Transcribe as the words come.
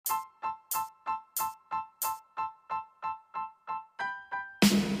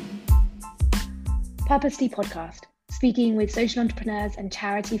Purposely Podcast, speaking with social entrepreneurs and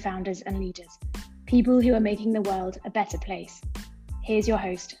charity founders and leaders, people who are making the world a better place. Here's your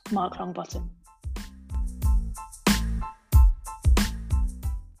host, Mark Longbottom.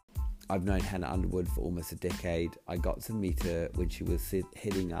 I've known Hannah Underwood for almost a decade. I got to meet her when she was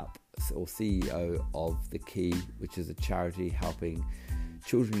heading up or CEO of The Key, which is a charity helping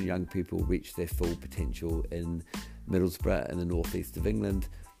children and young people reach their full potential in Middlesbrough in the northeast of England.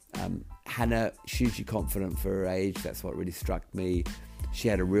 Hannah, hugely confident for her age. That's what really struck me. She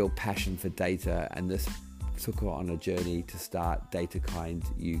had a real passion for data, and this took her on a journey to start DataKind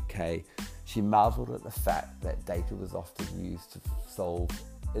UK. She marvelled at the fact that data was often used to solve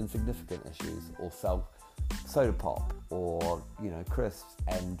insignificant issues or sell soda pop or crisps,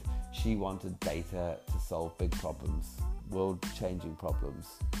 and she wanted data to solve big problems, world-changing problems.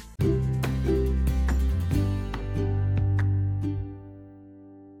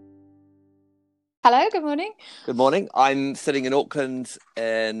 Hello, good morning. Good morning. I'm sitting in Auckland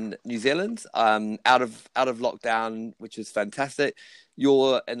in New Zealand, out of lockdown, which is fantastic.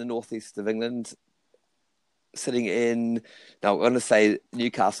 You're in the northeast of England, sitting in, now I'm going to say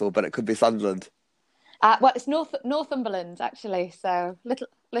Newcastle, but it could be Sunderland. Well, it's Northumberland, actually, so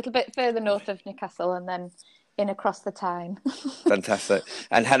little bit further north of Newcastle and then in across the Tyne. Fantastic.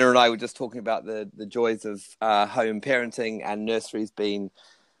 And Hannah and I were just talking about the joys of home parenting and nurseries being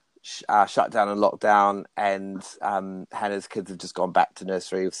shut down and locked down, and Hannah's kids have just gone back to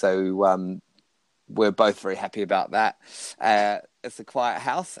nursery, so we're both very happy about that. It's a quiet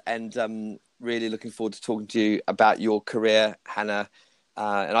house, and really looking forward to talking to you about your career, Hannah,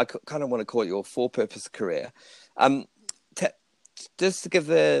 and I kind of want to call it your for-purpose career. Just to give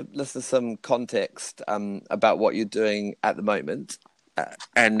the listeners some context about what you're doing at the moment.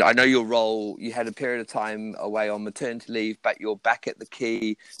 And I know your role, you had a period of time away on maternity leave, but you're back at The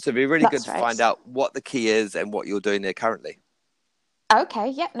Key. So it'd be really good to find out what The Key is and what you're doing there currently. Okay,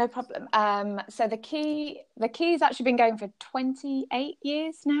 yeah, no problem. So the Key's actually been going for 28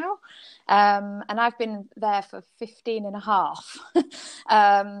 years now. And I've been there for 15 and a half.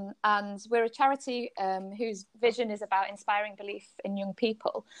 And we're a charity whose vision is about inspiring belief in young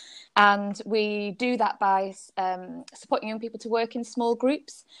people. And we do that by supporting young people to work in small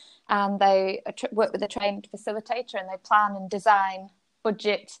groups. And they work with a trained facilitator, and they plan and design,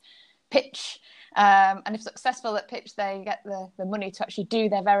 budget, pitch. And if successful at pitch, they get the money to actually do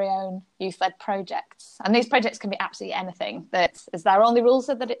their very own youth-led projects. And these projects can be absolutely anything. Their only rules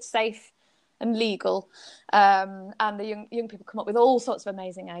are that it's safe and legal. And the young people come up with all sorts of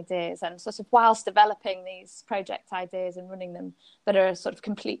amazing ideas. And sort of whilst developing these project ideas and running them that are sort of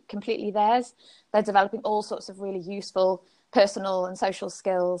completely theirs, they're developing all sorts of really useful personal and social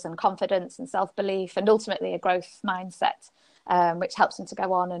skills and confidence and self-belief and ultimately a growth mindset. Which helps them to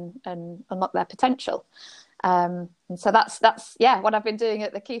go on and unlock their potential. And so that's what I've been doing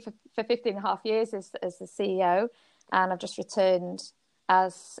at The Key for 15 and a half years as the CEO, and I've just returned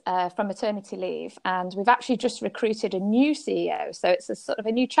from maternity leave, and we've actually just recruited a new CEO, so it's a sort of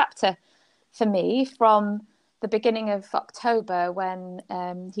a new chapter for me from the beginning of October when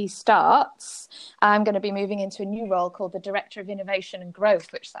he starts. I'm going to be moving into a new role called the Director of Innovation and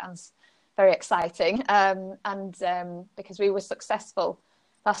Growth, which sounds very exciting, and because we were successful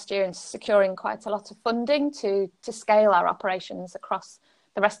last year in securing quite a lot of funding to scale our operations across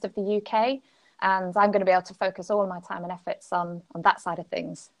the rest of the UK, and I'm going to be able to focus all my time and efforts on that side of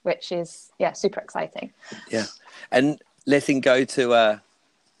things, which is super exciting. Yeah, and letting go to a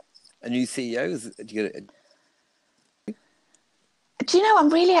new CEO, do you know, I'm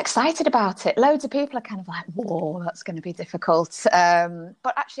really excited about it. Loads of people are kind of like, whoa, that's going to be difficult.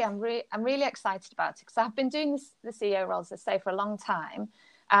 But actually, I'm really excited about it because I've been doing the CEO role, as I say, for a long time.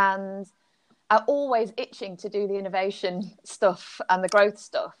 And I'm always itching to do the innovation stuff and the growth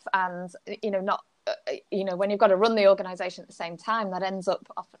stuff. And, when you've got to run the organisation at the same time, that ends up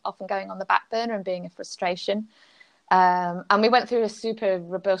often going on the back burner and being a frustration. And we went through a super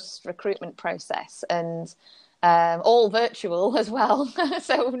robust recruitment process, and all virtual as well.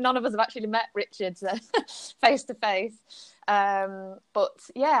 So none of us have actually met Richard face to face. But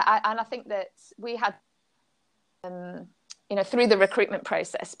I think that we had, through the recruitment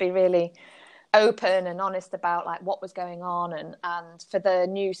process, be really open and honest about like what was going on, and for the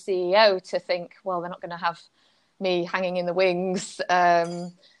new CEO to think, well, they're not going to have me hanging in the wings.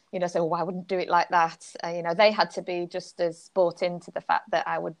 So I wouldn't do it like that. They had to be just as bought into the fact that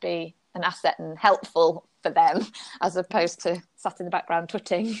I would be an asset and helpful for them, as opposed to sat in the background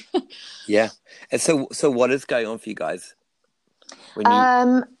twitting. Yeah. And so what is going on for you guys?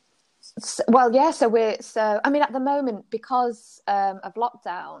 Well, yeah. So at the moment, because of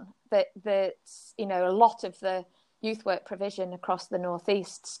lockdown, that a lot of the youth work provision across the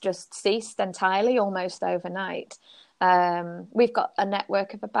Northeast just ceased entirely, almost overnight. We've got a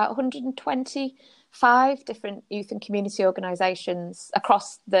network of about 125 different youth and community organisations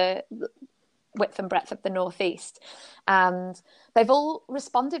across the width and breadth of the Northeast, and they've all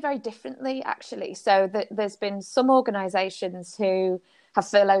responded very differently, actually. So there's been some organisations who have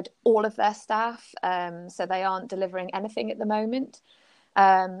furloughed all of their staff, so they aren't delivering anything at the moment.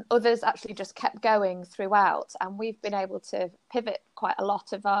 Others actually just kept going throughout, and we've been able to pivot quite a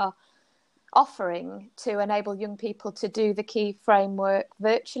lot of our offering to enable young people to do the key framework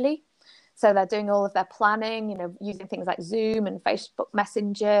virtually. So they're doing all of their planning, using things like Zoom and Facebook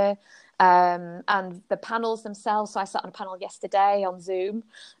Messenger, and the panels themselves. So I sat on a panel yesterday on Zoom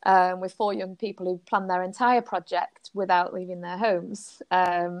with 4 young people who planned their entire project without leaving their homes.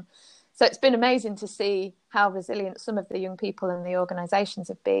 So it's been amazing to see how resilient some of the young people in the organisations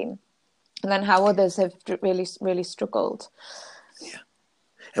have been, and then how others have really, really struggled. Yeah.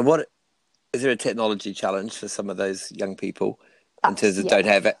 And what is there a technology challenge for some of those young people in terms of don't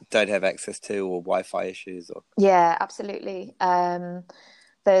have access to, or Wi-Fi issues? Or yeah, absolutely. And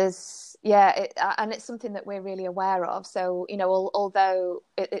it's something that we're really aware of. So, although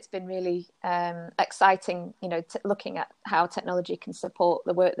it's been really exciting, looking at how technology can support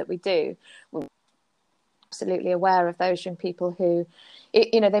the work that we do, we're absolutely aware of those young people who,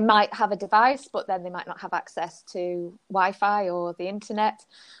 they might have a device, but then they might not have access to Wi-Fi or the internet,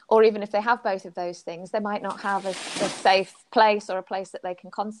 or even if they have both of those things, they might not have a safe place or a place that they can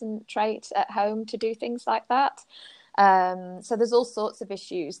concentrate at home to do things like that. So there's all sorts of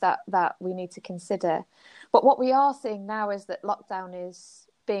issues that we need to consider. But what we are seeing now is that lockdown is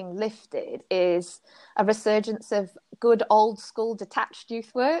being lifted is a resurgence of good old school detached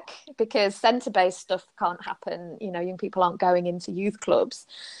youth work, because centre-based stuff can't happen. Young people aren't going into youth clubs.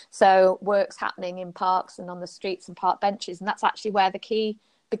 So work's happening in parks and on the streets and park benches. And that's actually where the key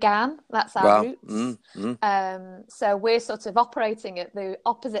began. That's our roots. So we're sort of operating at the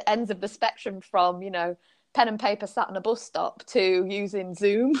opposite ends of the spectrum from, pen and paper sat on a bus stop to using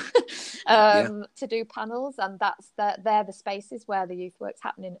Zoom to do panels, and they're the spaces where the youth work's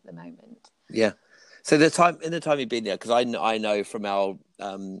happening at the moment. Yeah. So the time you've been there, because I know from our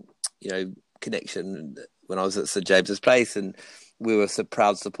connection when I was at St James's Place, and we were so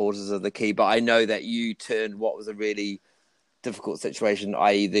proud supporters of the Key. But I know that you turned what was a really difficult situation,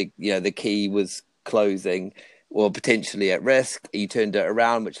 i.e., the Key was closing or potentially at risk. You turned it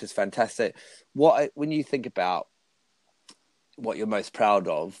around, which is fantastic. When you think about what you're most proud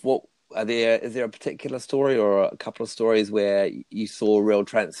of, is there a particular story or a couple of stories where you saw real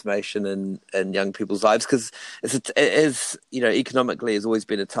transformation in young people's lives? Because it is economically has always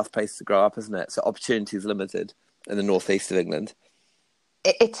been a tough place to grow up, isn't it? So opportunity is limited in the northeast of England.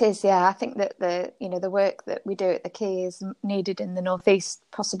 It is, yeah. I think that the work that we do at the Key is needed in the northeast,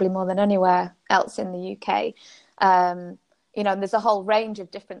 possibly more than anywhere else in the UK. And there's a whole range of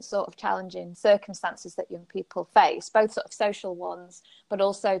different sort of challenging circumstances that young people face, both sort of social ones, but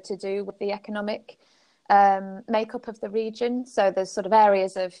also to do with the economic makeup of the region. So there's sort of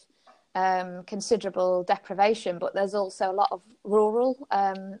areas of considerable deprivation, but there's also a lot of rural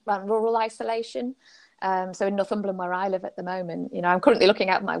isolation. So in Northumberland, where I live at the moment, I'm currently looking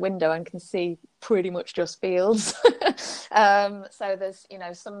out my window and can see pretty much just fields. So there's,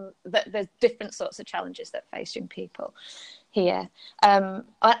 there's different sorts of challenges that face young people here. And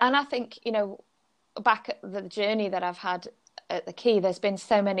I think, back at the journey that I've had at the Key, there's been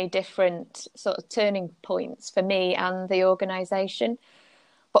so many different sort of turning points for me and the organisation,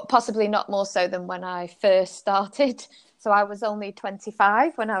 but possibly not more so than when I first started. So I was only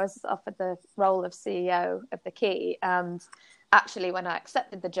 25 when I was offered the role of CEO of the Key. And actually, when I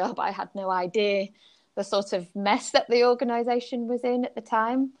accepted the job, I had no idea the sort of mess that the organisation was in at the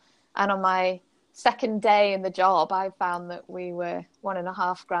time. And on my second day in the job, I found that we were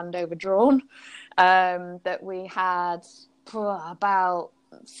 $1,500 overdrawn, that we had about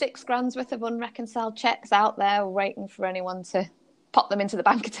 $6,000 worth of unreconciled checks out there waiting for anyone to pop them into the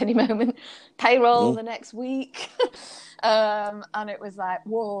bank at any moment, payroll the next week. And it was like,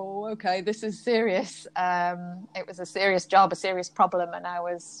 whoa, okay, this is serious. It was a serious job, a serious problem. And I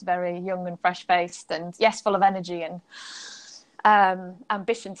was very young and fresh-faced and, yes, full of energy and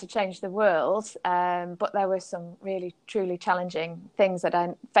ambition to change the world. But there were some really, truly challenging things that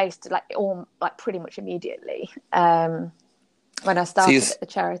I faced like pretty much immediately when I started at the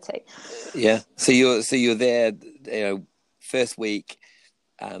charity. Yeah. So you're there, first week,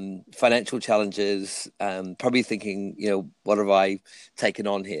 financial challenges, probably thinking, what have I taken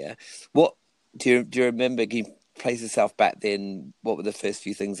on here? What do you remember? Can you place yourself back then, what were the first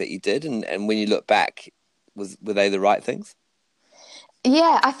few things that you did? And when you look back, were they the right things?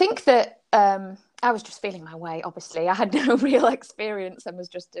 Yeah, I think that I was just feeling my way. Obviously, I had no real experience and was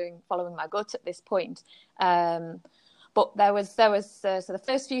just following my gut at this point. But there was so the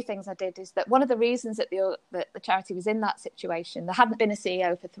first few things I did is that one of the reasons that the charity was in that situation, there hadn't been a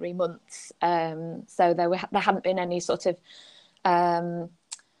CEO for 3 months, so there hadn't been any sort of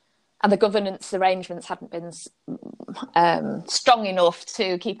and the governance arrangements hadn't been strong enough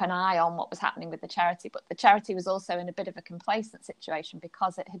to keep an eye on what was happening with the charity. But the charity was also in a bit of a complacent situation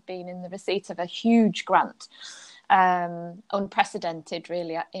because it had been in the receipt of a huge grant, unprecedented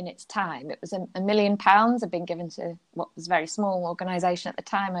really in its time. It was £1 million had been given to what was a very small organisation at the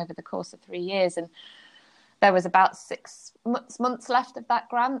time over the course of 3 years, and there was about 6 months left of that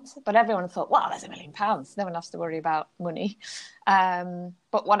grant, but everyone thought, wow, there's £1 million. No one has to worry about money.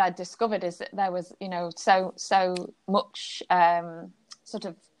 But what I discovered is that there was, so much sort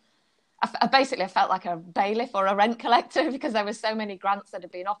of, I felt like a bailiff or a rent collector because there were so many grants that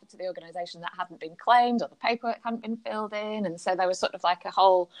had been offered to the organisation that hadn't been claimed or the paperwork hadn't been filled in. And so there was sort of like a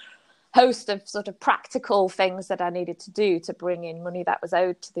whole host of sort of practical things that I needed to do to bring in money that was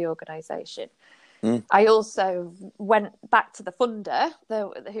owed to the organisation. I also went back to the funder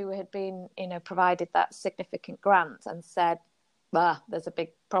who had been, provided that significant grant and said, there's a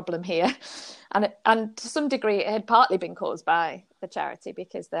big problem here. And to some degree, it had partly been caused by the charity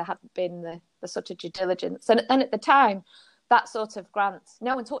because there hadn't been the sort of due diligence. And at the time, that sort of grant,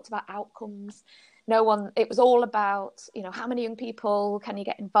 no one talked about outcomes. It was all about, how many young people can you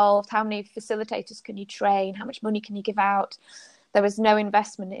get involved? How many facilitators can you train? How much money can you give out? There was no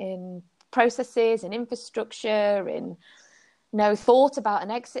investment in processes, in infrastructure, in no thought about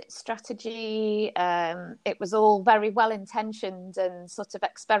an exit strategy. It was all very well intentioned and sort of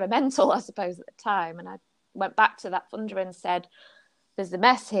experimental, I suppose, at the time. And I went back to that funder and said, there's a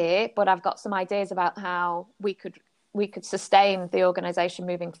mess here, but I've got some ideas about how we could sustain the organisation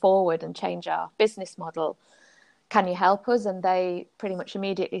moving forward and change our business model. Can you help us? And they pretty much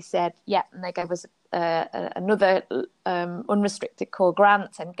immediately said, yeah. And they gave us another unrestricted core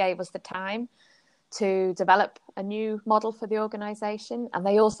grant and gave us the time to develop a new model for the organisation. And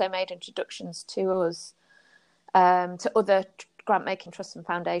they also made introductions to us, to other grant-making trusts and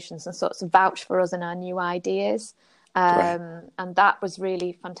foundations, and sort of vouch for us and our new ideas. And that was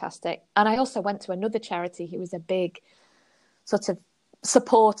really fantastic. And I also went to another charity who was a big sort of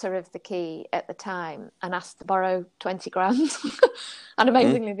supporter of the Key at the time and asked to borrow 20 grand. And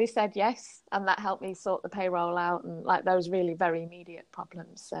amazingly, they said yes. And that helped me sort the payroll out and like those really very immediate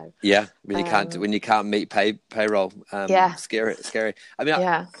problems. So yeah, when you can't meet payroll, scary. I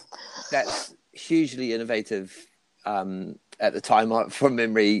mean, that's hugely innovative at the time from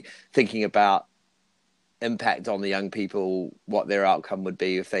memory, thinking about impact on the young people, what their outcome would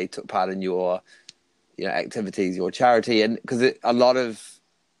be if they took part in your activities, your charity. And because a lot of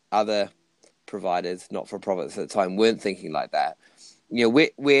other providers, not-for-profits at the time, weren't thinking like that.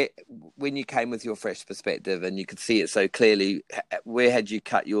 When you came with your fresh perspective and you could see it so clearly, where had you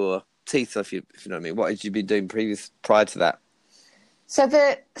cut your teeth, if you know what I mean? What had you been doing prior to that? So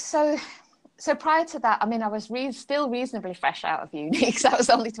prior to that, I mean, I was still reasonably fresh out of uni because I was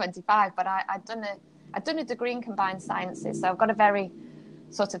only 25, but I'd done a degree in combined sciences, so I've got a very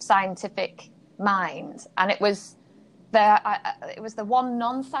sort of scientific mind, and it was the one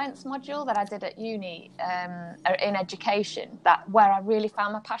non-science module that I did at uni in education where I really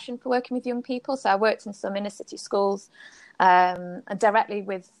found my passion for working with young people. So I worked in some inner city schools and directly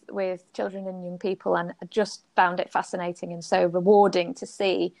with children and young people, and I just found it fascinating and so rewarding to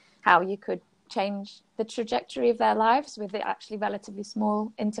see how you could change the trajectory of their lives with actually relatively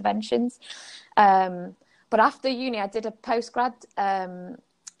small interventions. But after uni, I did a postgrad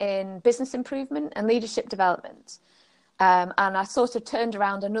in business improvement and leadership development. And I sort of turned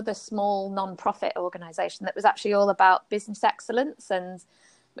around another small non-profit organisation that was actually all about business excellence and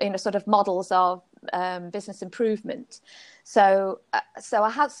sort of models of business improvement. So I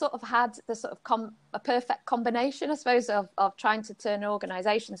had the sort of a perfect combination, I suppose, of trying to turn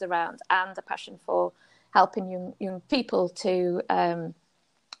organisations around and a passion for helping young people to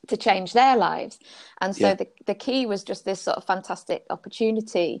change their lives. And so the Key was just this sort of fantastic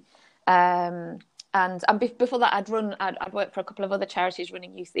opportunity. And before that, I'd worked for a couple of other charities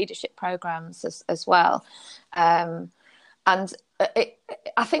running youth leadership programs as well. And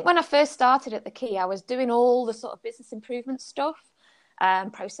I think when I first started at the Key, I was doing all the sort of business improvement stuff,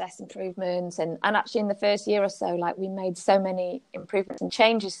 process improvements. And actually in the first year or so, like we made so many improvements and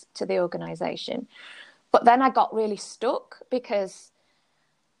changes to the organisation. But then I got really stuck because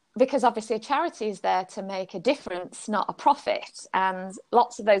because obviously a charity is there to make a difference, not a profit. And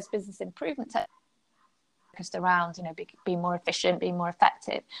lots of those business improvements are focused around, be more efficient, be more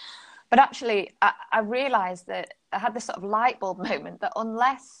effective. But actually, I realized that I had this sort of light bulb moment that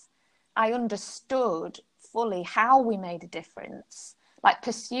unless I understood fully how we made a difference, like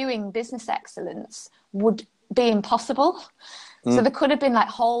pursuing business excellence would be impossible. So there could have been like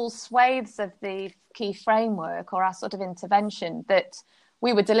whole swathes of the key framework or our sort of intervention that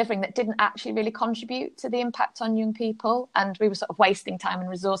we were delivering that didn't actually really contribute to the impact on young people, and we were sort of wasting time and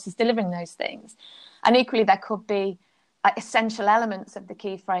resources delivering those things. And equally, there could be like essential elements of the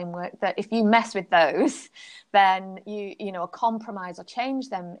key framework that if you mess with those, then you compromise or change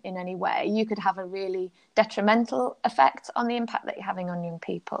them in any way, you could have a really detrimental effect on the impact that you're having on young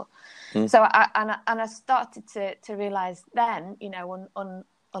people. So I started to realize then,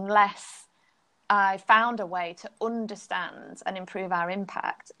 unless I found a way to understand and improve our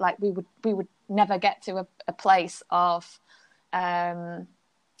impact, like we would never get to a place of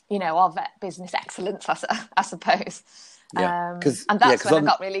of business excellence, I suppose. Yeah, and that's when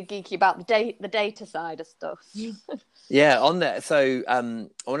I got really geeky about the data side of stuff. Yeah, on that. So I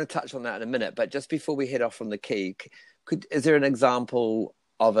want to touch on that in a minute, but just before we head off from the key, is there an example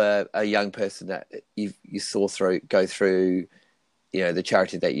of a young person that you saw go through, the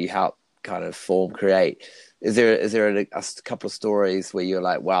charity that you helped kind of create? Is there a couple of stories where you're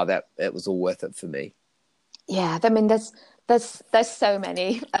like, wow, that it was all worth it for me? Yeah, I mean, there's so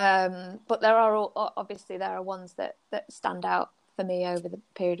many, but there are ones that stand out for me over the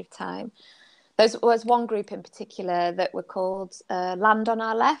period of time. There was one group in particular that were called Land on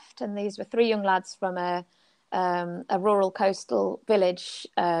Our Left, and these were 3 young lads from a rural coastal village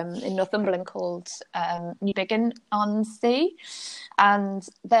in Northumberland called New Biggin on Sea, and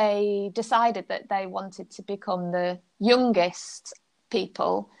they decided that they wanted to become the youngest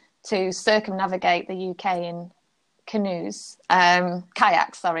people to circumnavigate the UK in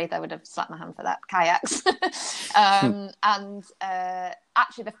kayaks, sorry, they would have slapped my hand for that, kayaks. And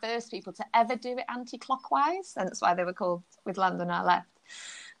actually the first people to ever do it anti-clockwise, and that's why they were called With Land on Our Left.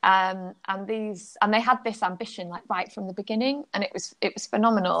 And they had this ambition like right from the beginning, and it was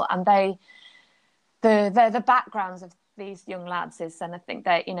phenomenal. And the backgrounds of these young lads is, and I think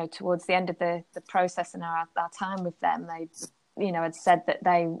that towards the end of the process and our time with them, they had said that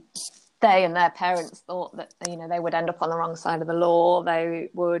they and their parents thought that they would end up on the wrong side of the law. They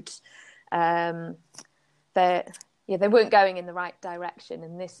would they weren't going in the right direction,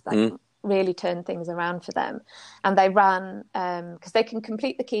 and this really turned things around for them. And they ran because they can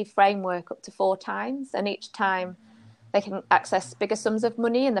complete the key framework up to 4 times, and each time they can access bigger sums of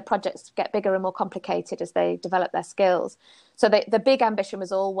money, and the projects get bigger and more complicated as they develop their skills. So the big ambition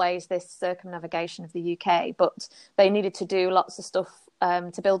was always this circumnavigation of the UK, but they needed to do lots of stuff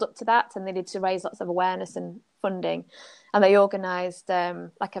to build up to that, and they needed to raise lots of awareness and funding. And they organised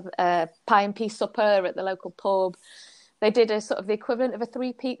like a pie and peas supper at the local pub. They did a sort of the equivalent of a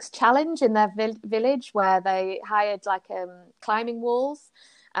 3 Peaks challenge in their village, where they hired like climbing walls,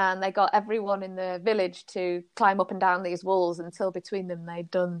 and they got everyone in the village to climb up and down these walls until between them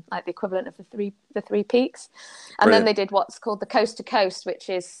they'd done like the equivalent of the three peaks. And Brilliant. Then they did what's called the coast to coast, which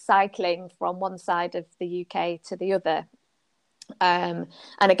is cycling from one side of the UK to the other. And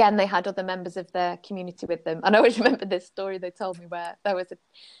again, they had other members of their community with them. And I always remember this story they told me where there was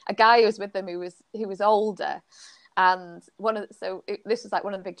a guy who was with them who was older. And this was like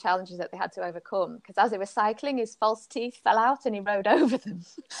one of the big challenges that they had to overcome, because as they were cycling, his false teeth fell out and he rode over them.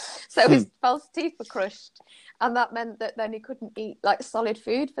 So his false teeth were crushed, and that meant that then he couldn't eat like solid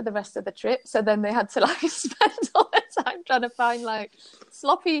food for the rest of the trip. So then they had to like spend all their time trying to find like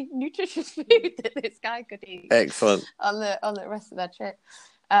sloppy, nutritious food that this guy could eat. Excellent. On the rest of their trip.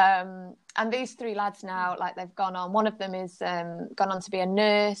 And these 3 lads now, like they've gone on. One of them is gone on to be a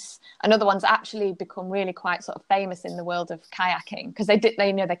nurse. Another one's actually become really quite sort of famous in the world of kayaking, because they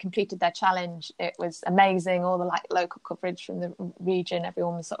completed their challenge. It was amazing. All the like local coverage from the region,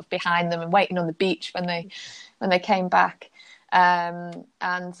 everyone was sort of behind them and waiting on the beach when they came back. And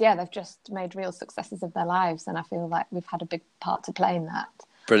yeah, they've just made real successes of their lives, and I feel like we've had a big part to play in that.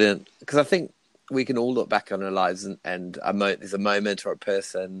 Brilliant, because I think we can all look back on our lives and there's a moment or a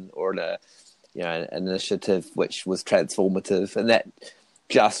person or an initiative which was transformative, and that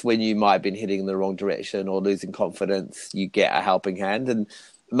just when you might have been heading in the wrong direction or losing confidence, you get a helping hand. And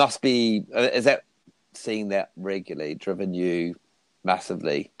it must be, is that seeing that regularly driven you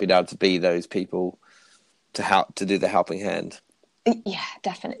massively, being able to be those people to do the helping hand? Yeah,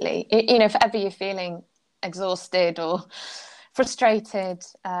 definitely. If ever you're feeling exhausted or frustrated.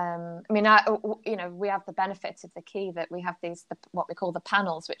 We have the benefit of the key that we have what we call the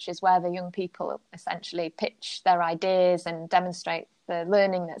panels, which is where the young people essentially pitch their ideas and demonstrate the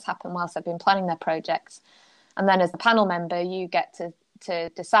learning that's happened whilst they've been planning their projects. And then as the panel member, you get to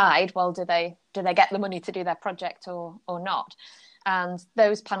decide, well, do they get the money to do their project or not? And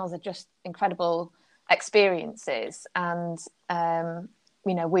those panels are just incredible experiences. And,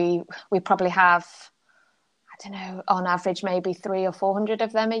 we probably have, I don't know, on average, maybe 300 or 400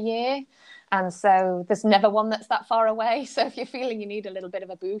 of them a year. And so there's never one that's that far away. So if you're feeling you need a little bit of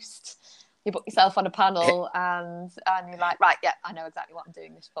a boost, you put yourself on a panel and you're like, right, yeah, I know exactly what I'm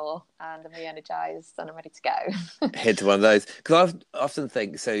doing this for. And I'm re-energized and I'm ready to go. Head to one of those. Because I often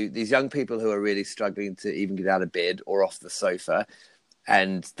think, so these young people who are really struggling to even get out of bed or off the sofa,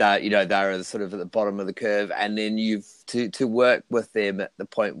 and that, they're sort of at the bottom of the curve, and then you've to work with them at the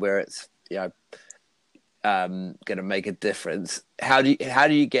point where it's, going to make a difference. How do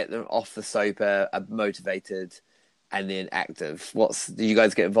you get them off the sofa, motivated, and then active? Do you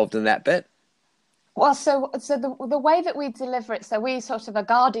guys get involved in that bit? Well, so the way that we deliver it, so we sort of are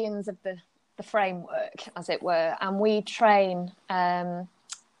guardians of the framework, as it were, and we train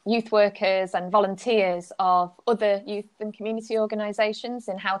youth workers and volunteers of other youth and community organisations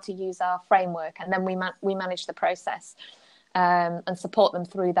in how to use our framework, and then we manage the process and support them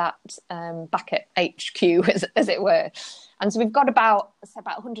through that back at HQ, as it were. And so we've got about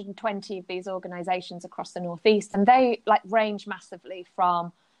 120 of these organisations across the Northeast, and they range massively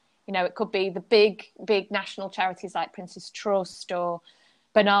from, it could be the big national charities like Prince's Trust or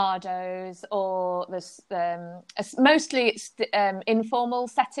Barnardo's, or this mostly it's informal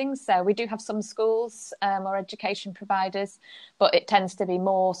settings. So we do have some schools or education providers, but it tends to be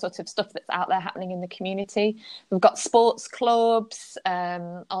more sort of stuff that's out there happening in the community. We've got sports clubs,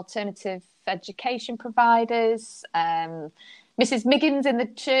 alternative education providers, Mrs. Miggins in the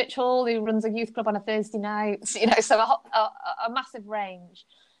church hall who runs a youth club on a Thursday night, so a massive range.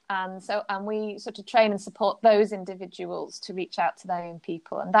 And we sort of train and support those individuals to reach out to their own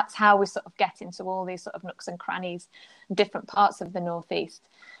people. And that's how we sort of get into all these sort of nooks and crannies in different parts of the Northeast.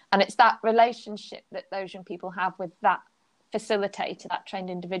 And it's that relationship that those young people have with that facilitator, that trained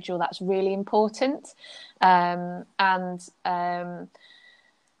individual, that's really important. They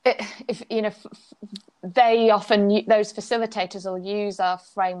often, those facilitators will use our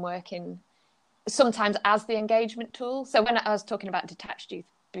framework sometimes as the engagement tool. So when I was talking about detached youth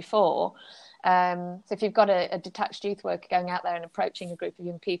before, so if you've got a detached youth worker going out there and approaching a group of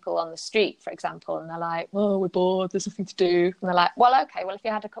young people on the street, for example, and they're like, oh, we're bored, there's nothing to do, and they're like, well, okay, well, if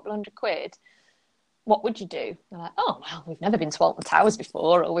you had a couple £100, what would you do? And they're like, oh, well, we've never been to Alton Towers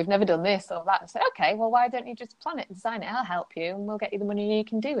before, or we've never done this or that. And say, okay, well, why don't you just plan it and design it? I'll help you and we'll get you the money and you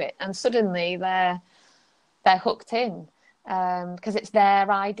can do it. And suddenly they're hooked in, because it's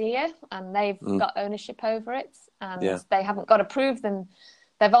their idea and they've got ownership over it, and they haven't got to prove them.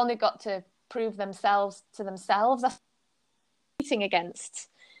 They've only got to prove themselves to themselves. That's competing against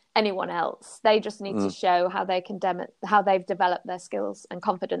anyone else. They just need to show how they can how they've developed their skills and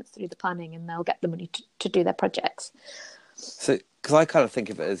confidence through the planning, and they'll get the money to do their projects. So, because I kind of think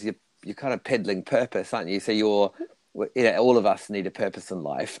of it as you're kind of peddling purpose, aren't you? So all of us need a purpose in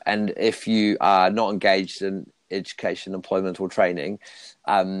life, and if you are not engaged in education, employment, or training,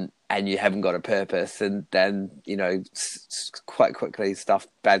 and you haven't got a purpose, and then quite quickly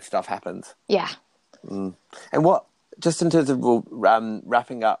bad stuff happens. Yeah. And what, just in terms of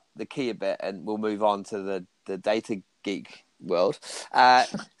wrapping up the key a bit, and we'll move on to the data geek world.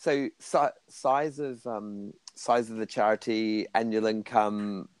 So size of the charity, annual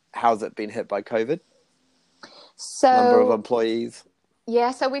income, how's it been hit by COVID? So number of employees.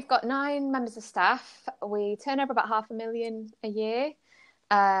 Yeah, so we've got 9 members of staff. We turn over about $500,000 a year.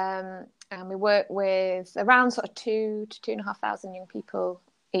 And we work with around sort of 2,000 to 2,500 young people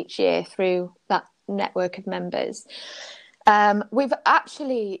each year through that network of members. We've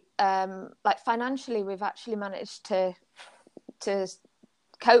actually, financially, we've actually managed to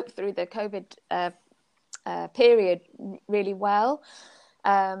cope through the COVID period really well.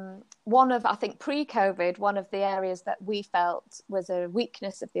 I think pre-COVID, one of the areas that we felt was a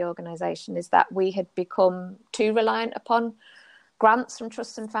weakness of the organisation is that we had become too reliant upon grants from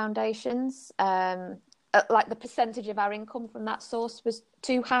trusts and foundations. The percentage of our income from that source was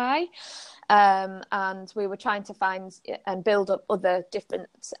too high. And we were trying to find and build up other different,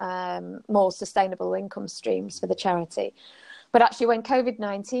 more sustainable income streams for the charity. But actually when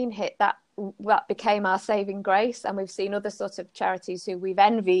COVID-19 hit, that became our saving grace, and we've seen other sorts of charities who we've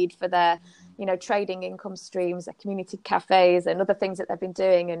envied for their, trading income streams, community cafes and other things that they've been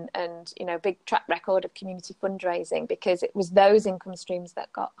doing, and big track record of community fundraising, because it was those income streams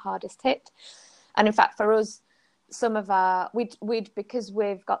that got hardest hit. And in fact, for us, some of our, we'd because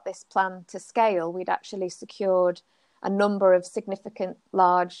we've got this plan to scale, we'd actually secured a number of significant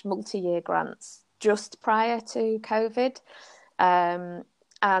large multi-year grants just prior to COVID.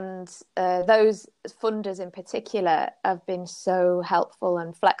 And those funders in particular have been so helpful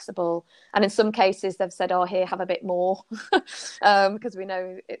and flexible. And in some cases, they've said, oh, here, have a bit more, because we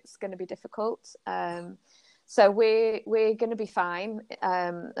know it's going to be difficult. So we're going to be fine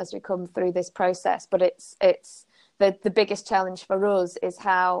as we come through this process. But it's the biggest challenge for us is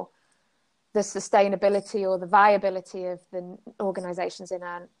how the sustainability or the viability of the organisations in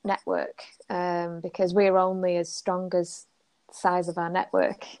our network, because we're only as strong as size of our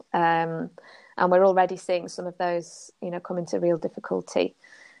network, and we're already seeing some of those come into real difficulty.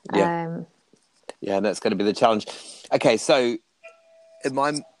 And that's going to be the challenge. Okay, so in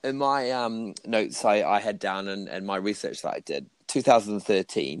my notes I had down and my research that I did,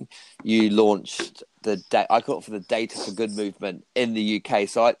 2013 you launched I call it for the Data for Good movement in the UK.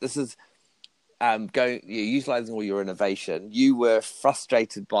 So this is utilizing all your innovation. You were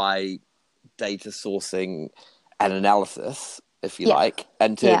frustrated by data sourcing and analysis, if you like,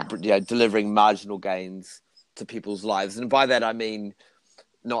 and delivering marginal gains to people's lives. And by that I mean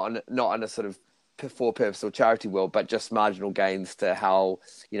not on a sort of for purpose or charity world, but just marginal gains to how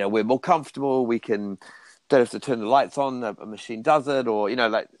we're more comfortable. We don't have to turn the lights on; a machine does it, or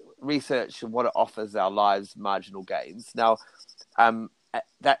like research and what it offers our lives, marginal gains. Now,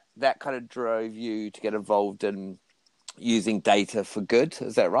 that kind of drove you to get involved in using data for good.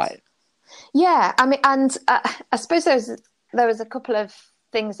 Is that right? Yeah, I mean, and I suppose there was a couple of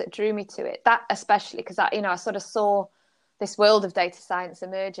things that drew me to it. That especially because I sort of saw this world of data science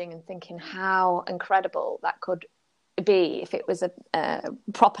emerging and thinking how incredible that could be if it was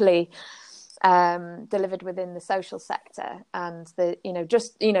properly delivered within the social sector, and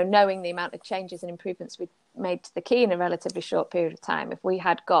knowing the amount of changes and improvements we'd made to the key in a relatively short period of time. If we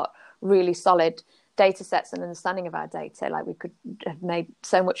had got really solid data sets and understanding of our data, like we could have made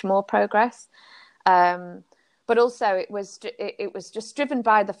so much more progress. But also it was just driven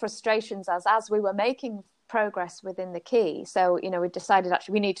by the frustrations as we were making progress within the key. So, we decided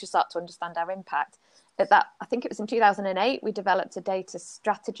actually we need to start to understand our impact. I think it was in 2008, we developed a data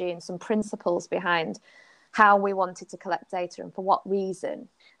strategy and some principles behind how we wanted to collect data and for what reason.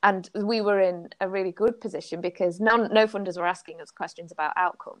 And we were in a really good position because no funders were asking us questions about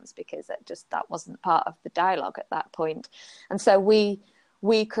outcomes, because that wasn't part of the dialogue at that point. And so we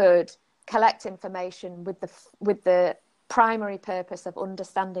could collect information with the primary purpose of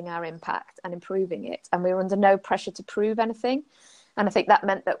understanding our impact and improving it. And we were under no pressure to prove anything. And I think that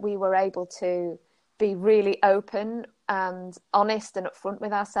meant that we were able to be really open and honest and upfront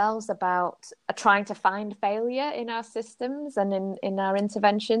with ourselves about trying to find failure in our systems and in our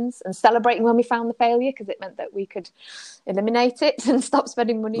interventions, and celebrating when we found the failure, because it meant that we could eliminate it and stop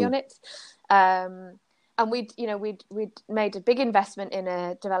spending money on it. And we'd made a big investment in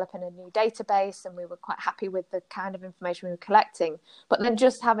developing a new database, and we were quite happy with the kind of information we were collecting. But then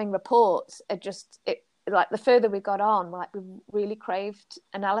just having reports, like the further we got on, like we really craved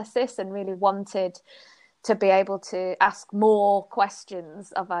analysis and really wanted to be able to ask more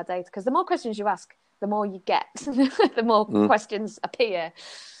questions of our data, because the more questions you ask, the more you get, the more questions appear.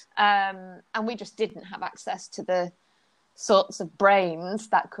 And we just didn't have access to the sorts of brains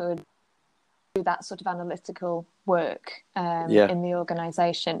that could do that sort of analytical work in the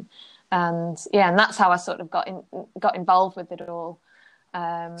organisation. And that's how I sort of got involved with it all.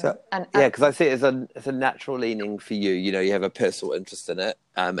 Because I see it as a natural leaning for you. You have a personal interest in it,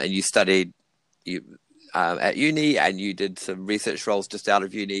 and you studied at uni, and you did some research roles just out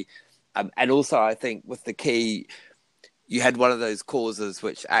of uni, and also I think with the key, you had one of those causes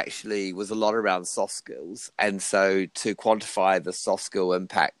which actually was a lot around soft skills, and so to quantify the soft skill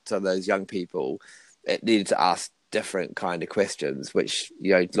impact on those young people, it needed to ask different kind of questions, which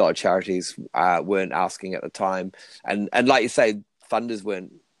a lot of charities weren't asking at the time, and like you say, funders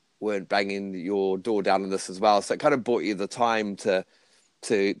weren't banging your door down on this as well. So it kind of bought you the time to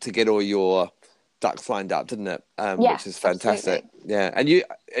get all your ducks lined up, didn't it? Which is fantastic. Absolutely. Yeah,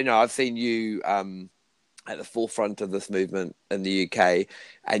 and I've seen you at the forefront of this movement in the UK,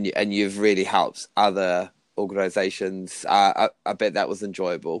 and you've really helped other organisations. I bet that was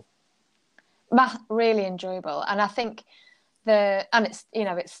enjoyable. Really enjoyable, and I think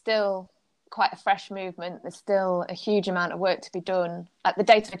it's still quite a fresh movement. There's still a huge amount of work to be done. The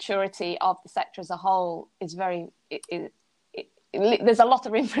data maturity of the sector as a whole is there's a lot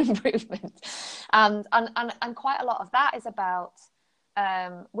of room for improvement, and quite a lot of that is about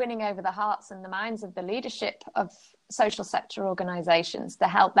winning over the hearts and the minds of the leadership of social sector organisations to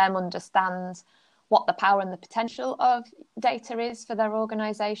help them understand what the power and the potential of data is for their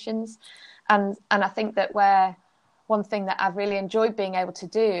organisations. And I think that one thing that I've really enjoyed being able to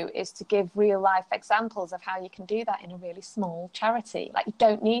do is to give real life examples of how you can do that in a really small charity. Like, you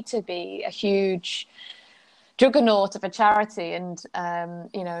don't need to be a huge juggernaut of a charity and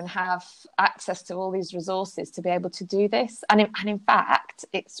and have access to all these resources to be able to do this. And in fact,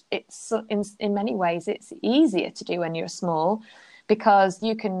 it's in many ways it's easier to do when you're small, because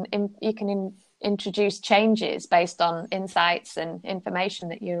you can introduce changes based on insights and information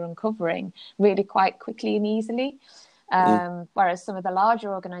that you're uncovering really quite quickly and easily. Whereas some of the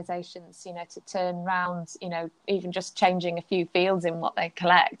larger organisations, to turn around, even just changing a few fields in what they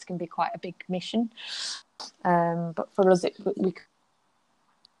collect can be quite a big mission. But for us,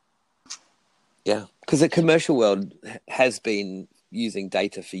 because the commercial world has been using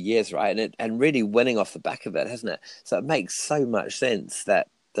data for years, right? And really winning off the back of it, hasn't it? So it makes so much sense that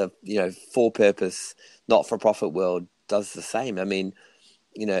the for-purpose, not-for-profit world does the same. I mean,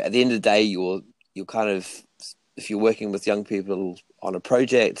 at the end of the day, you're kind of, if you're working with young people on a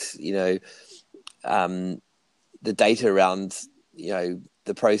project, the data around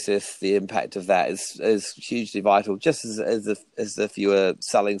the process, the impact of that is hugely vital, just as if you were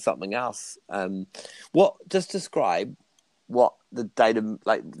selling something else. Just describe what the data,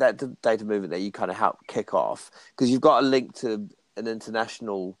 like that data movement that you kind of helped kick off, because you've got a link to an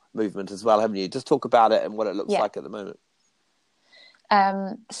international movement as well, haven't you? Just talk about it and what it looks like at the moment.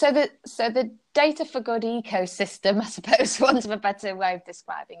 So the Data for Good ecosystem, I suppose, for want of a better way of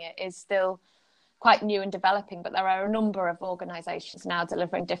describing it, is still quite new and developing, but there are a number of organisations now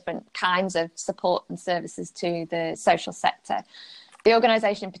delivering different kinds of support and services to the social sector. The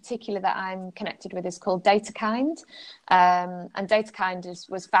organisation in particular that I'm connected with is called DataKind, and DataKind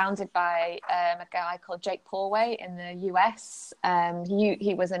was founded by a guy called Jake Porway in the US.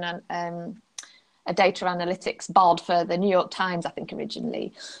 He was a data analytics bod for the New York Times, I think,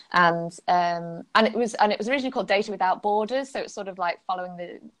 originally, and it was originally called Data Without Borders, so it's sort of like following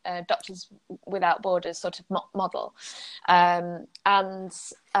the Doctors Without Borders sort of model, and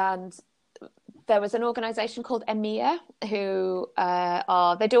there was an organisation called EMEA who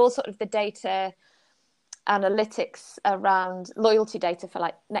they do all sort of the data analytics around loyalty data for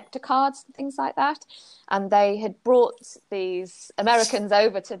like Nectar cards and things like that. And they had brought these Americans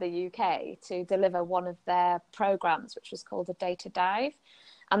over to the UK to deliver one of their programs, which was called a Data Dive.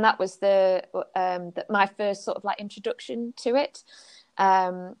 And that was my first sort of like introduction to it.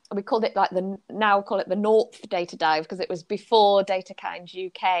 We called it now call it the North Data Dive, because it was before DataKind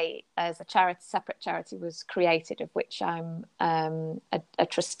UK as a separate charity was created, of which I'm a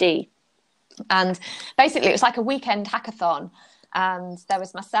trustee. And basically it was like a weekend hackathon, and there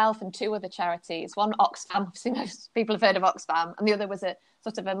was myself and two other charities, one Oxfam, obviously most people have heard of Oxfam, and the other was a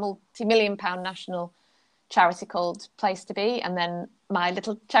sort of a multi-million-pound national charity called Place to Be, and then my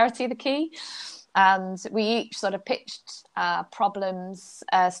little charity, The Key. And we each sort of pitched problems,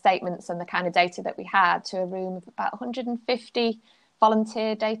 statements, and the kind of data that we had to a room of about 150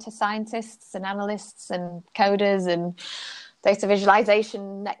 volunteer data scientists and analysts and coders and data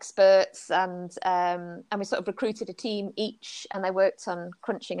visualization experts, and we sort of recruited a team each, and they worked on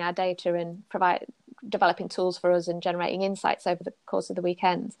crunching our data and developing tools for us and generating insights over the course of the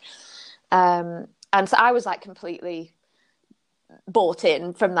weekend. And so I was like completely bought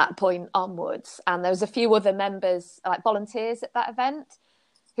in from that point onwards. And there was a few other members, like volunteers at that event,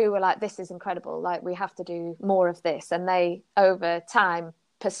 who were like, this is incredible, like we have to do more of this. And they, over time,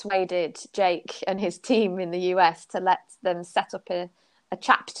 persuaded Jake and his team in the US to let them set up a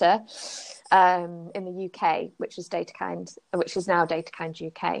chapter in the UK, which is now DataKind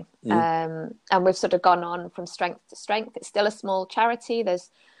UK. And we've sort of gone on from strength to strength. It's still a small charity. There's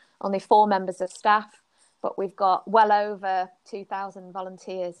only 4 members of staff, but we've got well over 2,000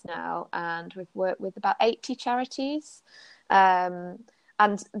 volunteers now, and we've worked with about 80 charities. And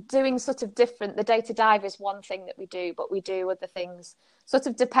doing sort of different, the Data Dive is one thing that we do, but we do other things sort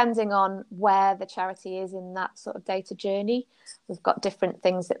of depending on where the charity is in that sort of data journey. We've got different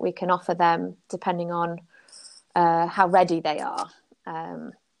things that we can offer them depending on how ready they are.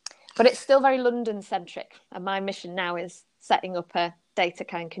 But it's still very London-centric, and my mission now is setting up a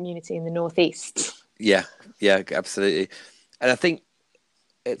DataKind community in the Northeast. Yeah, absolutely. And I think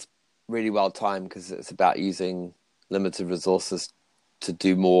it's really well timed, because it's about using limited resources to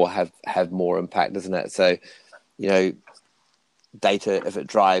do more, have more impact, isn't it? So, data, if it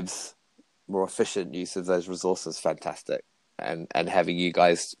drives more efficient use of those resources, fantastic. and having you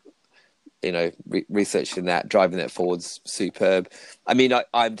guys, researching that, driving that forward's superb. I mean,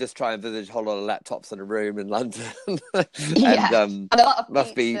 I'm just trying to envisage a whole lot of laptops in a room in London. And a lot of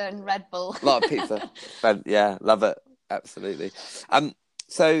must pizza be and Red Bull. a lot of pizza. Yeah, love it. Absolutely.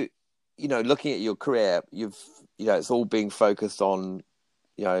 So, looking at your career, it's all being focused on,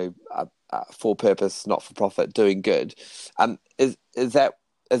 for purpose, not for profit, doing good. Is that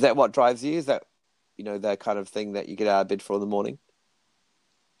what drives you? Is that, the kind of thing that you get out of bed for in the morning?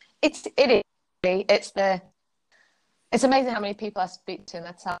 It is. It's amazing how many people I speak to and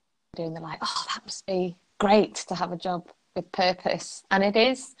that's how they're doing. They're like, oh, that must be great to have a job with purpose. And it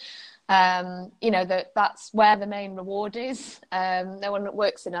is. That's where the main reward is. No one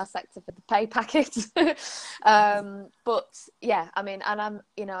works in our sector for the pay packet. But yeah, I mean, and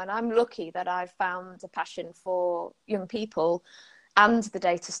I'm lucky that I've found a passion for young people and the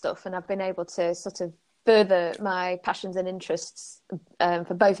data stuff, and I've been able to sort of further my passions and interests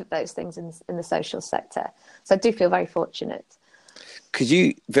for both of those things in the social sector. So I do feel very fortunate. Because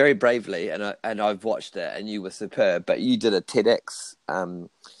you very bravely, and I've watched it, and you were superb, but you did a TEDx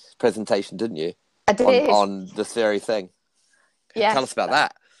presentation, didn't you? I did. On this very thing. Yes, tell us about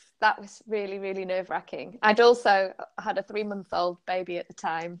that. That was really, really nerve-wracking. I'd also had a 3-month-old baby at the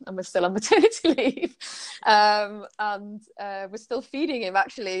time and was still on maternity leave. And was still feeding him,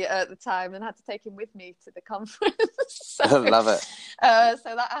 actually, at the time, and had to take him with me to the conference. I love it.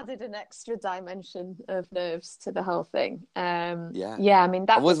 So that added an extra dimension of nerves to the whole thing. Yeah, I mean,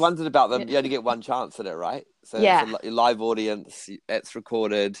 that I always wondered about them. You only get one chance at it, right? So yeah. It's a live audience. It's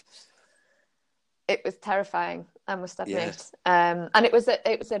recorded. It was terrifying, I must admit. Yeah. And it was at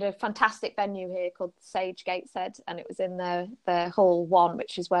a fantastic venue here called Sage Gateshead, and it was in the Hall 1,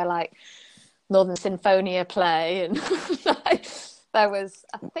 which is where like Northern Sinfonia play, and there was,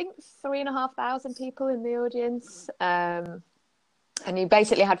 I think, 3,500 people in the audience, and you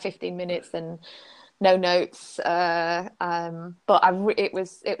basically had 15 minutes and no notes. But it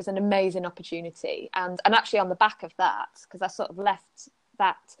was an amazing opportunity, and actually on the back of that, because I sort of left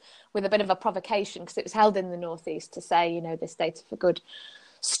that with a bit of a provocation, because it was held in the Northeast, to say, this data for good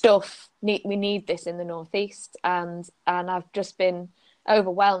stuff, we need this in the Northeast, and I've just been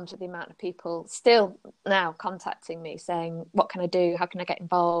overwhelmed with the amount of people still now contacting me saying, what can I do, how can I get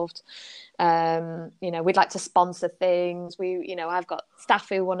involved, we'd like to sponsor things, I've got staff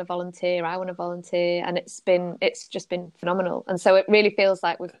who want to volunteer, I want to volunteer, and it's just been phenomenal. And so it really feels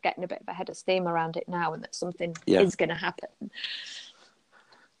like we're getting a bit of a head of steam around it now, and that something is going to happen.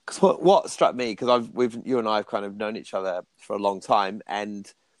 Because what struck me, because you and I have kind of known each other for a long time,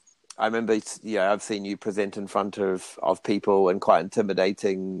 and I remember, I've seen you present in front of people in quite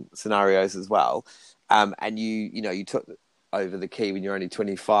intimidating scenarios as well, and you took over the Key when you're only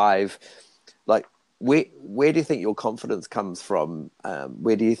 25. Like, where do you think your confidence comes from?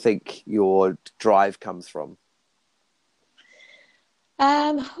 Where do you think your drive comes from?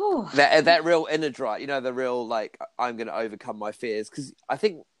 That real inner drive, the real, like, I'm going to overcome my fears. Because I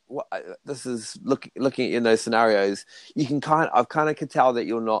think this is looking at in those scenarios, I've kind of could tell that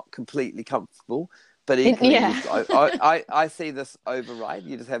you're not completely comfortable, but equally, I see this override.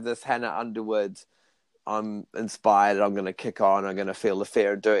 You just have this Hannah Underwood, I'm inspired, I'm going to kick on, I'm going to feel the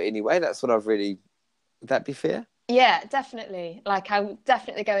fear and do it anyway. That's what would that be fair? Yeah, definitely. Like, I would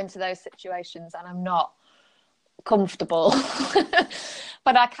definitely go into those situations and I'm not comfortable.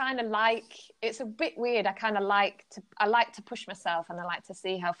 But I kind of it's a bit weird. I like to push myself, and I like to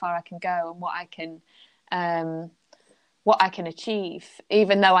see how far I can go and what I can achieve,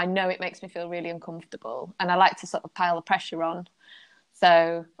 even though I know it makes me feel really uncomfortable. And I like to sort of pile the pressure on.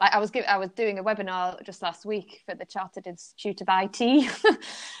 So, like, I was doing a webinar just last week for the Chartered Institute of IT,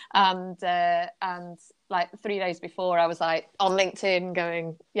 and like 3 days before, I was like on LinkedIn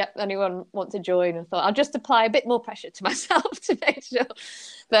going, "Yep, anyone want to join?" And thought I'll just apply a bit more pressure to myself to make sure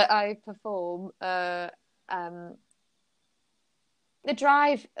that I perform. The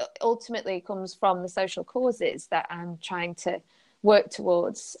drive ultimately comes from the social causes that I'm trying to work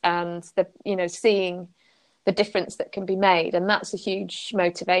towards, and seeing the difference that can be made, and that's a huge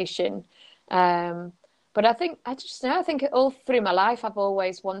motivation. But I think all through my life I've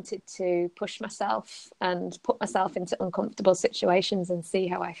always wanted to push myself and put myself into uncomfortable situations and see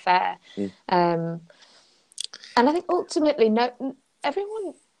how I fare. And I think ultimately,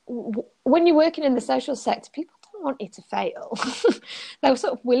 everyone, when you're working in the social sector, people don't want you to fail. They're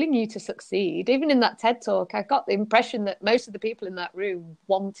sort of willing you to succeed. Even in that TED talk, I got the impression that most of the people in that room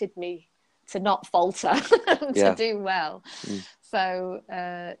wanted me to not falter, to do well. So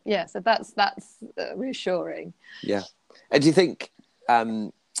so that's reassuring. Yeah. And do you think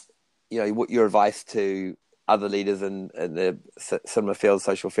what your advice to other leaders in the similar field,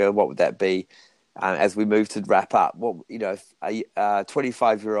 social field, what would that be? As we move to wrap up, what, you know, if a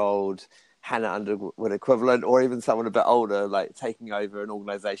 25-year-old Hannah Underwood equivalent, or even someone a bit older, like taking over an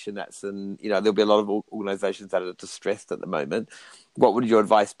organisation that's in, you know, there'll be a lot of organisations that are distressed at the moment. What would your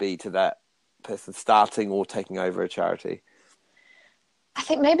advice be to that person starting or taking over a charity? I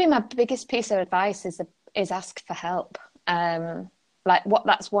think maybe my biggest piece of advice is ask for help.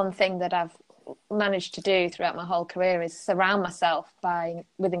 That's one thing that I've managed to do throughout my whole career, is surround myself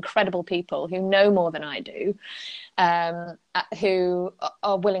with incredible people who know more than I do, who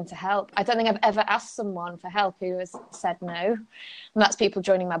are willing to help. I don't think I've ever asked someone for help who has said no. And that's people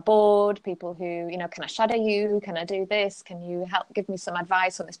joining my board, people who, you know, can I shadow you? Can I do this? Can you help give me some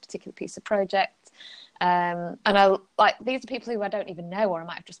advice on this particular piece of project? And these are people who I don't even know, or I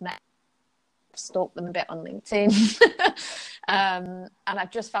might have just met, stalked them a bit on LinkedIn. And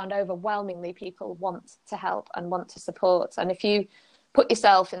I've just found overwhelmingly people want to help and want to support. And if you put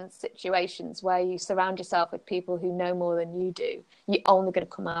yourself in situations where you surround yourself with people who know more than you do, you're only going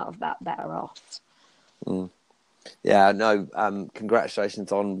to come out of that better off. Yeah, no,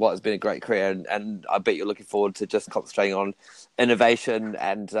 congratulations on what has been a great career, and I bet you're looking forward to just concentrating on innovation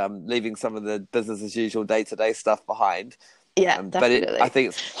and leaving some of the business as usual day-to-day stuff behind. Yeah, definitely. But I think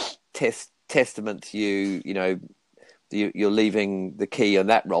it's testament to you, you know, you're leaving the key on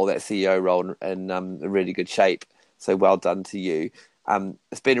that role, that CEO role, in a really good shape. So well done to you.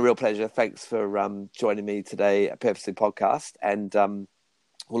 It's been a real pleasure. Thanks for joining me today at Purposely Podcast, and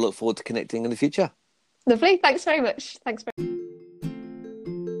we'll look forward to connecting in the future. Lovely. Thanks very much. Thanks.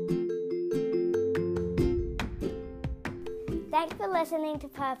 Thanks for listening to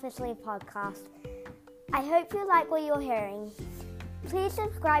Purposely Podcast. I hope you like what you're hearing. Please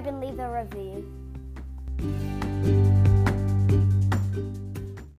subscribe and leave a review.